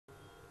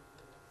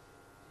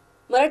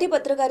मराठी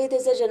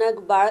पत्रकारितेचे जनक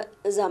बाळ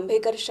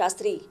जांभेकर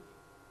शास्त्री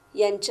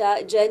यांच्या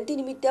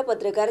जयंतीनिमित्त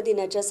पत्रकार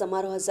दिनाच्या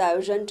समारोहाचे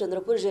आयोजन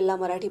चंद्रपूर जिल्हा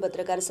मराठी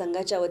पत्रकार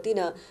संघाच्या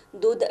वतीने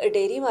दूध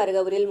डेअरी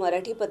मार्गावरील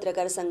मराठी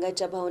पत्रकार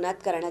संघाच्या भवनात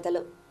करण्यात आले।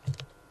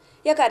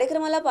 या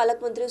कार्यक्रमाला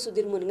पालकमंत्री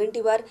सुधीर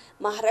मुनगंटीवार,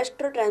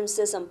 महाराष्ट्र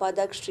टाइम्सचे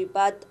संपादक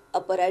श्रीपाद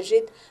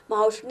अपराजित,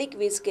 महाौष्णिक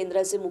वीज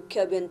केंद्राचे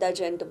मुख्य अभियंता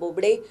जयंत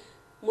बोबडे,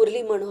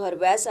 मुरली मनोहर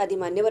व्यास आदी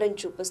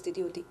मान्यवरांची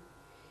उपस्थिती होती।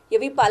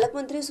 यावेळी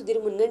पालकमंत्री सुधीर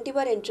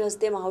मुनगंटीवार यांच्या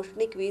हस्ते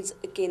महाौष्णिक वीज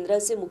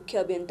केंद्राचे मुख्य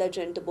अभियंता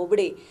जयंत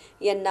बोबडे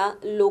यांना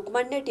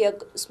लोकमान्य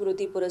टिळक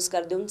स्मृती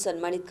पुरस्कार देऊन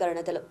सन्मानित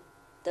करण्यात आले।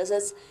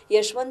 तसंच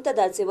यशवंत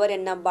दाचेवर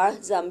यांना बाळ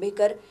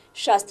जांभेकर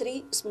शास्त्री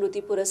स्मृती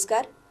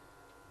पुरस्कार,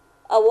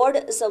 अवॉर्ड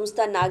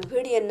संस्था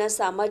नागभीड यांना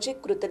सामाजिक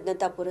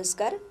कृतज्ञता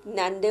पुरस्कार,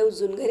 ज्ञानदेव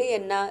जुनघरे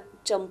यांना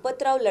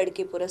चंपतराव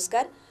लडके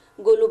पुरस्कार,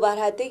 गोलू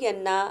बारहाते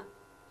यांना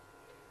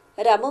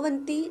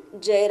रामवंती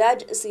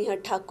जयराज सिंह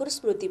ठाकूर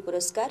स्मृती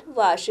पुरस्कार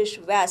व आशिष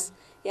व्यास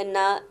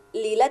यांना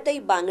लीलाताई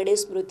बांगडे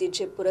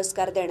स्मृतीचे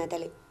पुरस्कार देण्यात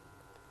आले।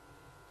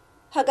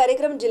 हा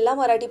कार्यक्रम जिल्हा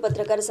मराठी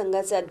पत्रकार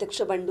संघाचे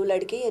अध्यक्ष बंडू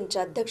लडके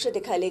यांच्या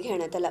अध्यक्षतेखाली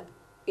घेण्यात आला।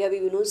 यावेळी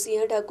विनोद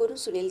सिंह ठाकूर,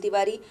 सुनील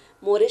तिवारी,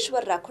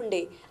 मोरेश्वर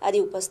राखुंडे आदी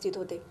उपस्थित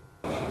होते।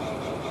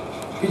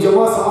 की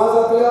जेव्हा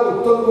समाजातल्या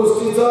उत्तम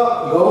गोष्टीचा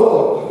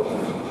गौरव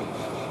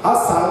हा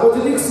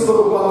सार्वजनिक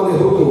स्वरूपामध्ये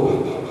होतो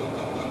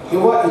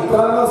तेव्हा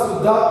इतरांना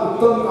सुद्धा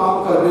उत्तम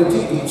काम करण्याची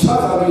इच्छा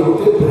झाली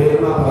होते,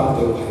 प्रेरणा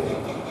प्राप्त होते।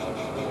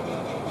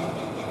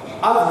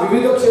 आज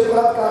विविध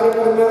क्षेत्रात कार्य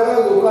करणाऱ्या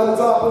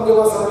लोकांचा आपण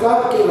जेव्हा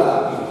सत्कार केला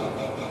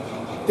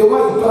तेव्हा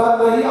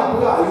इतरांनाही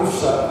आपल्या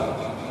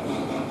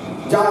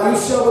आयुष्यात ज्या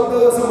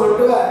आयुष्याबद्दल असं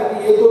म्हटलं आहे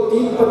की ये तो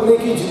 3 पन्ने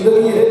की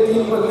जिंदगी है,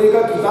 3 पन्ने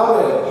का किताब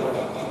है,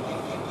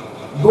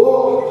 2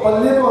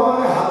 पन्ने तो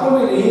हमारे हाथों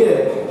में नहीं है,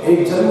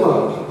 एक जन्म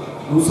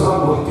दूसरा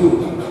मृत्यू,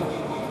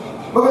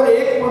 मगर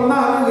एक पन्ना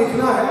हमें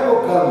लिखना है, वो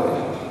कर्म है।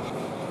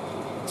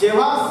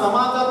 जेव्हा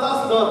समाजाचा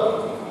स्तर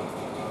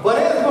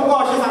बरेच लोक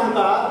असे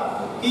सांगतात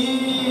की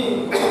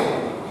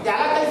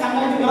त्याला काही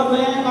सांगायची गरज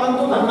नाही आहे कारण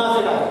तो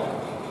धन्नासेट आहे,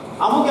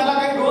 अमुक याला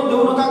काही डोस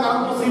देऊ नका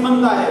कारण तो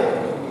श्रीमंत आहे,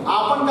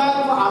 आपण काय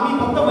आम्ही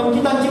फक्त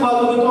वंचितांची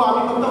बाजू घेतो,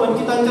 आम्ही फक्त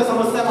वंचितांच्या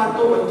समस्या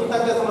मांडतो,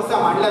 वंचितांच्या समस्या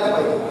मांडल्याच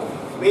पाहिजे।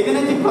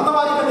 वेदनेची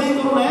प्रतवारी कधीही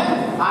करू नये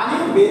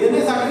आणि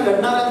वेदनेसाठी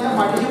लढणाऱ्यांच्या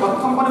पाठीशी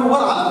भक्कमपणे उभं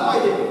राहिलंच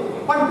पाहिजे।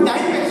 पण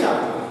त्याहीपेक्षा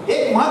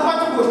एक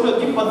महत्त्वाची गोष्ट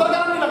जी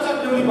पत्रकारांनी लक्षात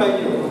ठेवली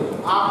पाहिजे,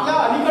 आपल्या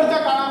अलीकडच्या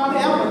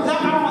काळामध्ये, या मधल्या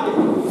काळामध्ये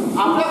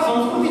आपल्या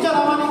संस्कृतीच्या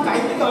नावाने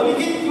काहीतरी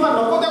अलिखित किंवा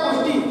नको त्या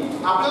गोष्टी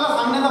आपल्याला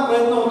सांगण्याचा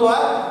प्रयत्न होतो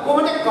आहे, तो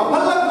म्हणजे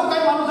कफलदार जो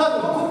काही माणूस आहे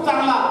तो खूप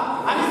चांगला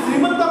आणि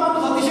श्रीमंत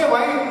माणूस अतिशय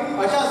वाईट,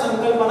 अशा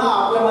संकल्पना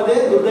आपल्यामध्ये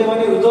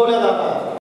दुर्दैवाने रुजवल्या जातात।